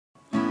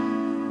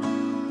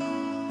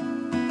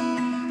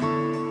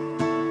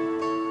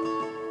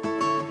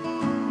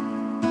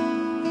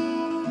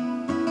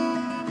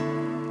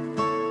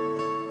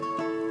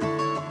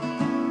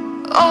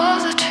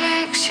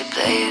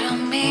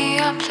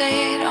I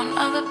played on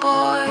other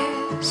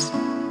boys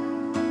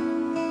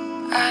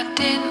I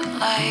didn't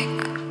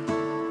like.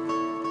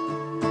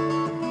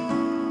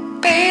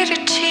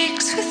 Bearded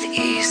cheeks with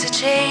ease, a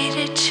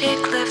jaded chick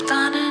left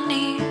on her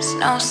knees,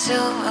 no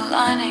silver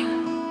lining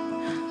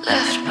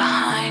left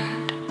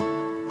behind.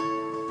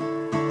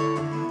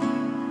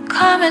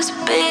 Calm as a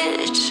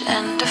bitch,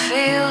 and I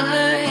feel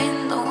her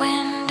in the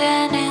wind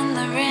and in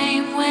the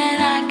rain.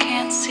 When I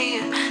can't see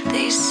her,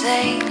 they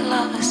say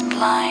love is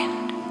blind.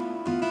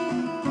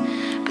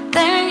 But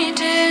then you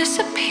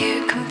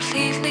disappear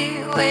completely.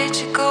 Where'd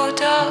you go,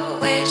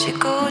 dog? Where'd you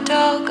go,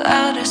 dog?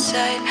 Out of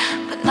sight,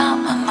 but not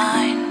my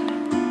mind.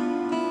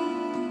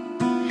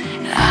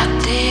 And I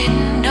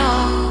didn't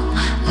know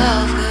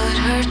love could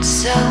hurt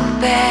so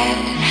bad.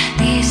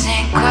 These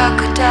ain't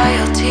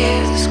crocodile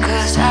tears,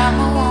 'cause I'm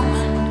a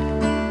woman.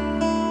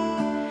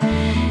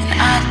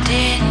 I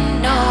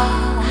didn't know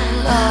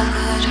love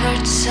could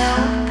hurt so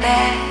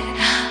bad.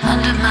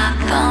 Under my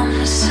thumb,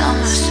 the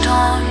summer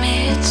storm,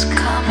 it's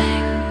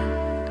coming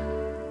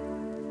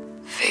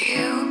for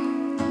you.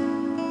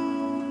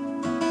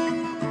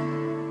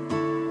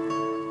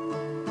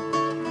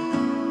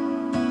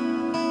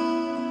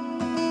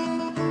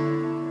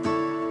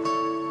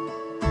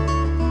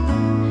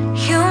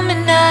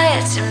 Human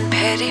nights and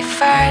petty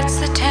fights,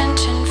 the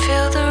tension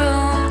fill the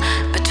room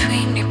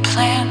between your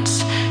plants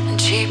and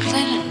cheap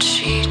linen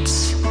sheets.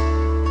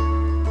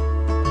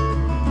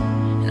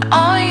 And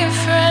all your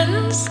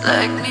friends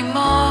like me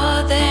more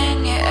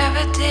than you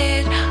ever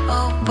did.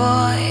 Oh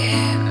boy,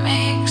 it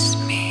makes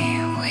me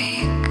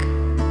weak.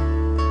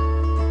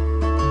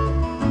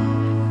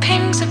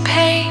 Pings of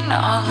pain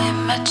all in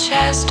my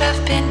chest.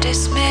 I've been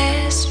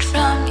dismissed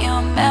from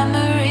your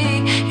memory,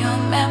 your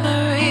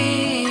memory.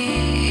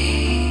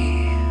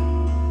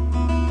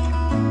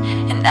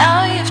 And now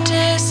you've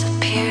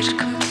disappeared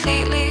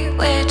completely.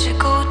 Where'd you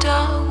go,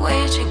 dog?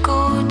 Where'd you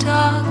go,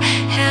 dog?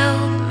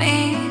 Help me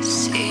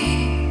see.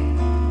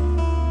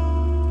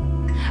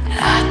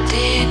 I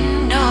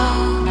didn't know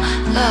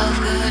love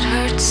could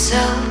hurt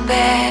so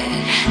bad.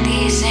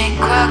 These ain't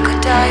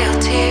crocodile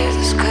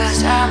tears, 'cause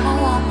I'm a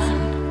woman.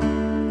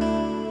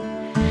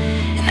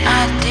 And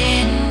I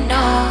didn't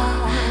know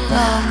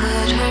love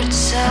could hurt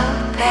so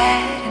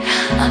bad.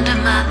 Under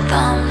my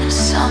thumb, the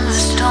summer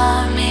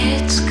storm,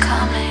 it's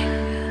coming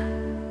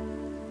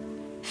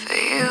for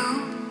you.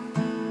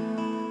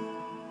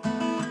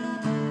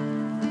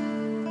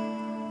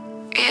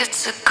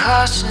 It's a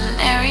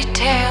cautionary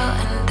tale,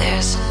 and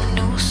there's a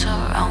noose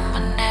around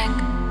my neck.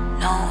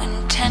 No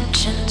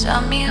intentions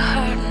of me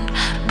hurting,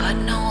 but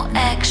no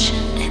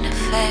action in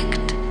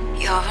effect.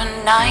 You're a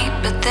knight,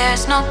 but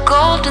there's no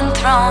golden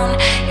throne.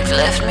 You've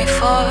left me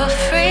for a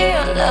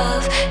freer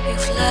love.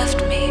 You've left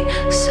me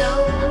so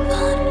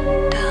undone.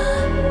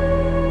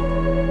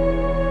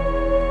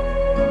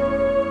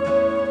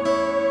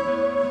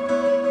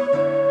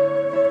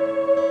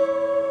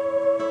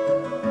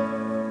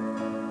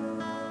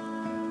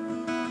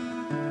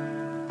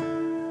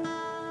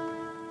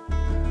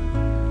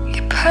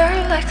 Purr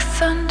like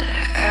thunder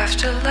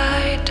after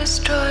light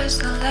destroys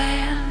the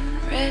land.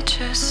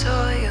 Richer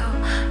soil